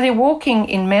 So they're walking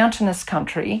in mountainous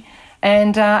country,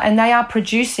 and they are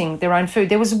producing their own food.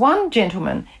 There was one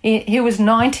gentleman, he was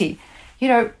 90,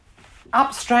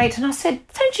 up straight, and I said,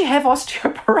 "Don't you have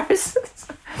osteoporosis?"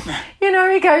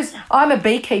 He goes, "I'm a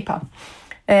beekeeper."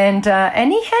 And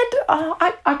he had,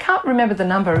 I can't remember the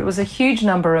number, it was a huge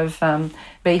number of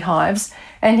beehives,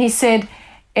 and he said,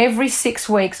 every 6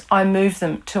 weeks I move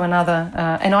them to another,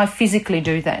 and I physically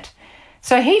do that.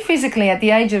 So he physically, at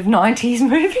the age of 90, is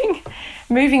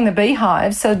moving the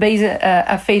beehives, so the bees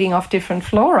are feeding off different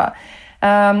flora.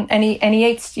 And he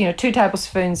eats, 2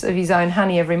 tablespoons of his own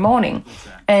honey every morning.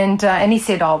 And he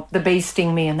said, the bees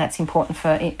sting me, and that's important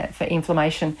for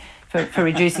inflammation, for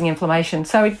reducing inflammation.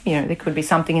 So, there could be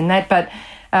something in that.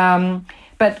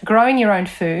 But growing your own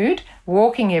food,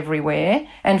 walking everywhere,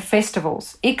 and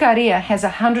festivals. Ikaria has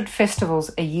 100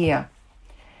 festivals a year.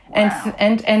 Wow.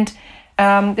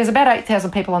 And there's about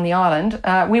 8,000 people on the island.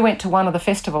 We went to one of the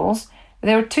festivals.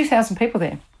 There were 2,000 people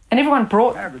there. And everyone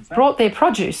brought their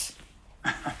produce.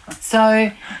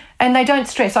 So, and they don't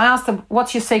stress. I asked them,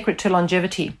 what's your secret to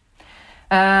longevity?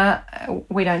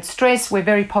 We don't stress. We're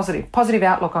very positive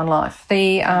outlook on life.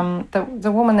 The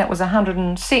woman that was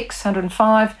 106,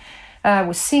 105,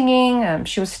 was singing.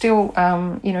 She was still,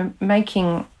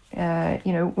 making,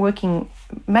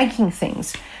 making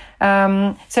things.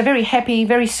 So very happy,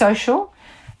 very social,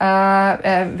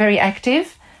 very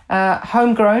active,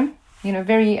 homegrown.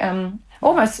 Very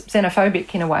almost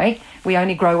xenophobic in a way. We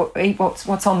only eat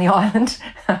what's on the island,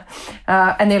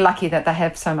 and they're lucky that they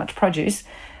have so much produce.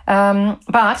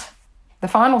 But the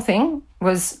final thing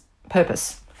was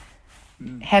purpose.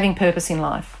 having purpose in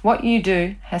life. What you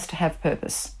do has to have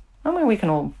purpose. I mean, we can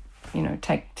all,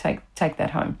 take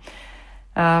that home.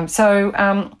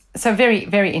 So very,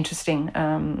 very interesting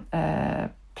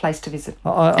place to visit.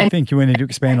 I think you need to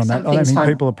expand on that. I don't think home.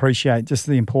 people appreciate just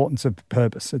the importance of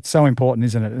purpose. It's so important,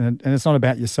 isn't it? And it's not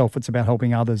about yourself. It's about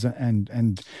helping others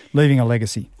and leaving a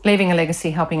legacy. Leaving a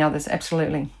legacy, helping others,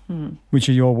 absolutely. Which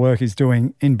your work is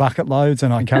doing in bucket loads.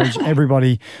 And I encourage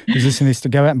everybody who's listening to this to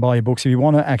go out and buy your books. If you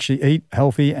want to actually eat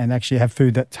healthy and actually have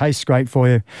food that tastes great for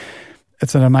you,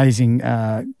 it's an amazing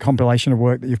compilation of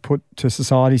work that you've put to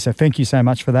society. So thank you so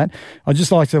much for that. I'd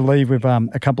just like to leave with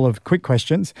a couple of quick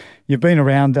questions. You've been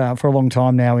around for a long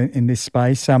time now in this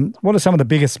space. What are some of the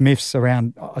biggest myths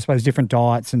around, I suppose, different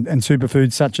diets and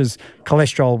superfoods, such as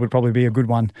cholesterol would probably be a good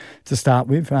one to start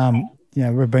with?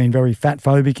 We've been very fat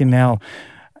phobic in our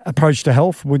approach to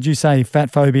health. Would you say fat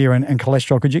phobia and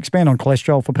cholesterol? Could you expand on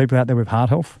cholesterol for people out there with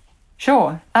heart health?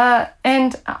 Sure.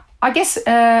 And I guess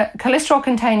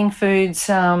cholesterol-containing foods.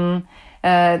 There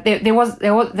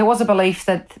was a belief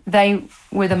that they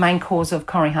were the main cause of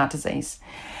coronary heart disease,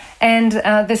 and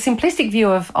the simplistic view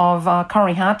of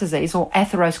coronary heart disease, or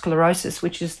atherosclerosis,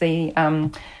 which is the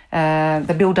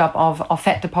build-up of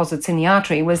fat deposits in the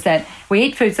artery, was that we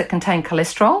eat foods that contain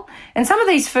cholesterol, and some of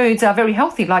these foods are very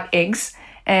healthy, like eggs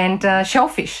and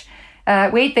shellfish.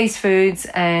 We eat these foods,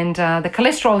 and the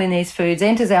cholesterol in these foods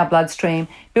enters our bloodstream,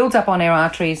 builds up on our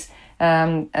arteries.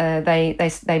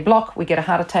 They block. We get a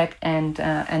heart attack, and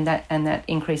that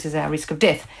increases our risk of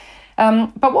death.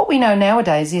 But what we know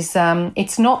nowadays is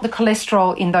it's not the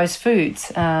cholesterol in those foods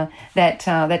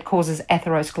that causes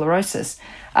atherosclerosis.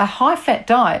 A high-fat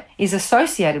diet is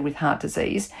associated with heart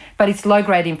disease, but it's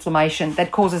low-grade inflammation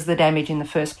that causes the damage in the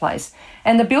first place.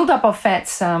 And the build-up of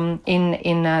fats in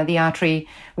the artery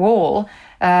wall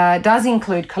does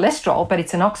include cholesterol, but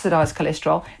it's an oxidized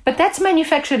cholesterol. But that's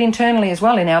manufactured internally as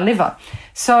well in our liver.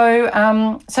 So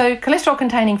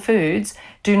cholesterol-containing foods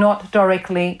do not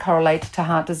directly correlate to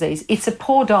heart disease. It's a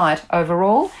poor diet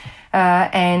overall,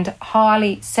 and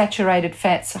highly saturated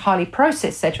fats, highly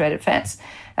processed saturated fats,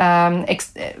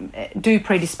 do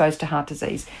predispose to heart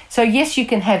disease. So yes, you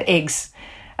can have eggs.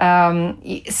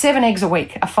 7 eggs a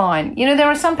week are fine. There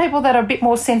are some people that are a bit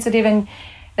more sensitive, and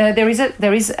there is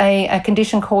a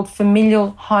condition called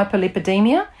familial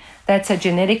hyperlipidemia. That's a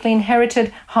genetically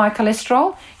inherited high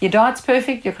cholesterol. Your diet's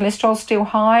perfect, your cholesterol's still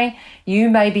high. You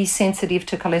may be sensitive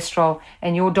to cholesterol,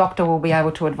 and your doctor will be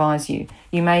able to advise you.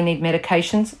 You may need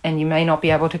medications, and you may not be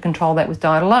able to control that with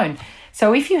diet alone.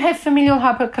 So if you have familial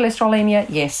hypercholesterolemia,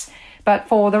 yes. But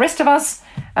for the rest of us,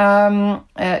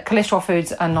 cholesterol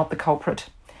foods are not the culprit.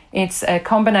 It's a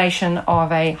combination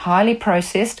of a highly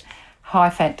processed,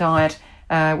 high-fat diet,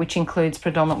 which includes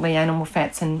predominantly animal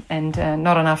fats and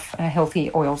not enough healthy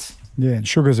oils. Yeah, and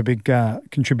sugar is a big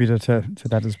contributor to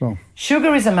that as well.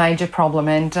 Sugar is a major problem,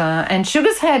 and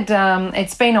sugar's had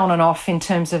it's been on and off in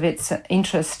terms of its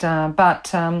interest,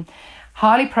 but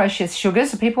highly processed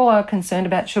sugars. People are concerned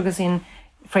about sugars in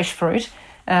fresh fruit,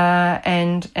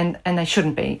 and they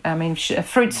shouldn't be. I mean,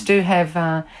 fruits do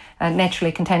have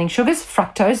naturally containing sugars,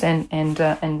 fructose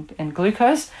and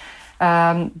glucose.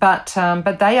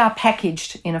 But they are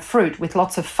packaged in a fruit with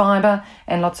lots of fibre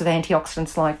and lots of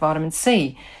antioxidants like vitamin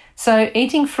C. So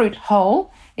eating fruit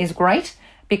whole is great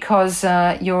because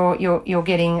you're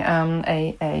getting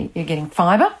you're getting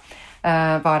fibre,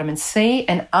 vitamin C,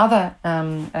 and other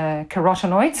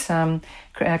carotenoids.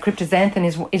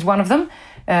 Cryptoxanthin is one of them,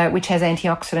 which has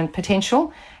antioxidant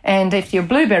potential. And if your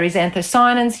blueberries,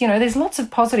 anthocyanins, there's lots of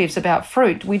positives about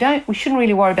fruit. We shouldn't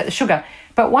really worry about the sugar.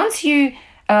 But once you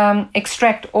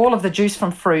extract all of the juice from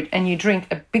fruit and you drink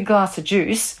a big glass of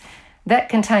juice that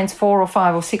contains 4 or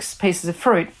 5 or 6 pieces of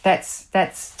fruit,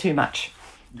 that's too much.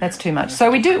 That's too much. So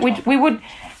we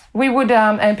would,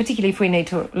 and particularly if we need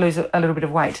to lose a little bit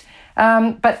of weight.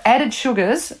 But added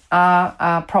sugars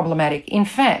are problematic. In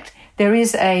fact, there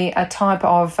is a type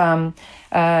of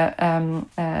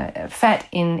fat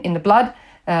in the blood,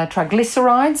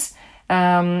 triglycerides,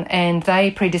 and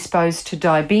they predispose to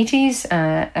diabetes,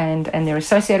 and they're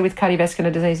associated with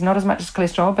cardiovascular disease, not as much as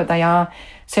cholesterol, but they are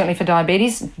certainly for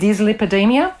diabetes.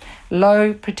 Dyslipidemia,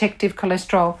 low protective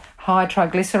cholesterol, high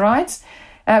triglycerides,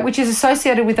 which is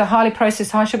associated with a highly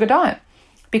processed high sugar diet,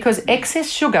 because excess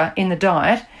sugar in the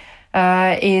diet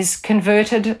is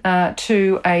converted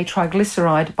to a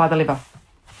triglyceride by the liver,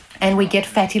 and we get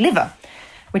fatty liver,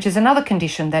 which is another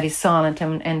condition that is silent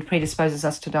and predisposes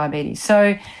us to diabetes.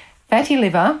 So fatty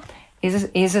liver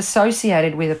is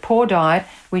associated with a poor diet,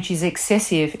 which is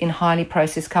excessive in highly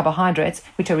processed carbohydrates,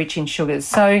 which are rich in sugars.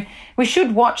 So we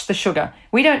should watch the sugar.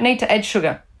 We don't need to add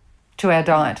sugar to our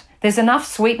diet. There's enough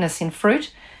sweetness in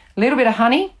fruit. little bit of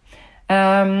honey.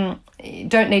 You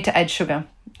don't need to add sugar.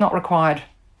 Not required.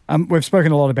 We've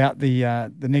spoken a lot about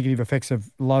the negative effects of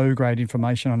low-grade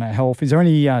inflammation on our health. Is there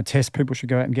any tests people should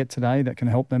go out and get today that can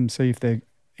help them see if they're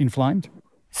inflamed?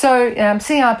 So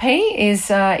CRP is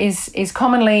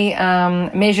commonly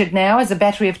measured now as a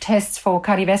battery of tests for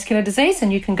cardiovascular disease,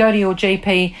 and you can go to your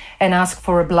GP and ask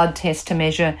for a blood test to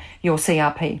measure your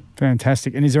CRP.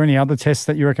 Fantastic. And is there any other tests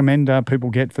that you recommend people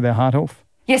get for their heart health?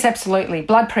 Yes, absolutely.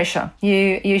 Blood pressure.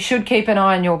 You should keep an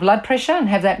eye on your blood pressure and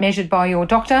have that measured by your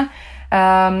doctor.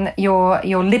 Your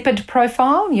lipid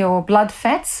profile, your blood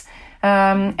fats,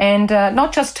 and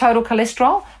not just total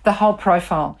cholesterol, the whole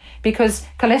profile. Because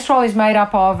cholesterol is made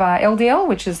up of LDL,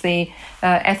 which is the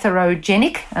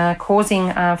atherogenic,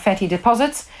 causing fatty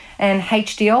deposits, and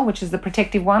HDL, which is the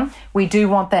protective one. We do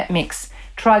want that mix.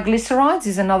 Triglycerides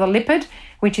is another lipid,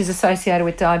 which is associated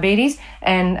with diabetes,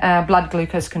 and blood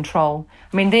glucose control.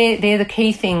 I mean, they're the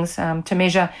key things to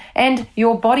measure. And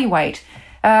your body weight.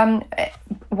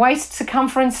 Waist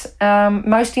circumference,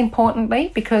 most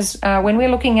importantly, because when we're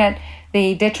looking at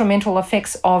the detrimental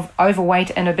effects of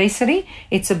overweight and obesity,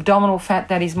 it's abdominal fat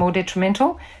that is more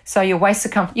detrimental. So your waist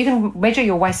circumference, you can measure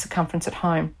your waist circumference at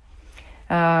home.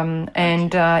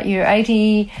 And your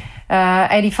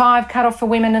 85 cutoff for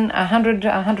women and 100,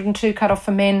 102 cutoff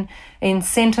for men in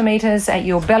centimetres at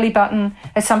your belly button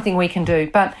is something we can do.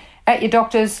 But at your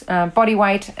doctor's, body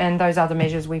weight and those other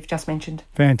measures we've just mentioned.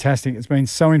 Fantastic. It's been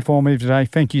so informative today.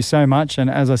 Thank you so much. And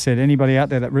as I said, anybody out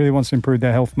there that really wants to improve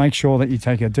their health, make sure that you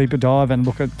take a deeper dive and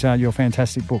look at your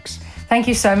fantastic books. Thank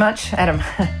you so much, Adam.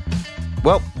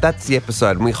 Well, that's the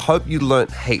episode, and we hope you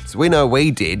learnt heaps. We know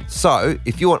we did. So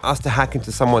if you want us to hack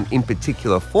into someone in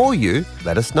particular for you,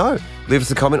 let us know. Leave us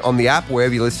a comment on the app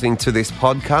wherever you're listening to this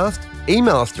podcast.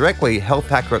 Email us directly,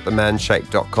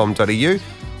 healthhacker@themanshape.com.au,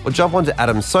 or jump onto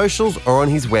Adam's socials or on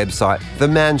his website,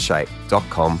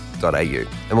 themanshape.com.au.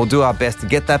 And we'll do our best to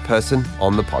get that person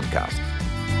on the podcast.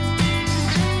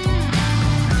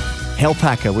 Health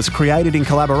Hacker was created in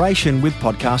collaboration with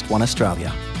Podcast One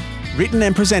Australia. Written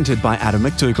and presented by Adam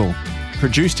McDougall.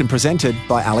 Produced and presented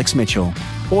by Alex Mitchell.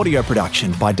 Audio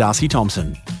production by Darcy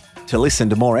Thompson. To listen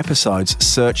to more episodes,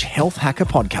 search Health Hacker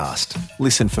Podcast.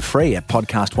 Listen for free at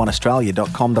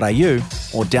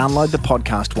podcastoneaustralia.com.au or download the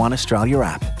Podcast One Australia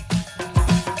app.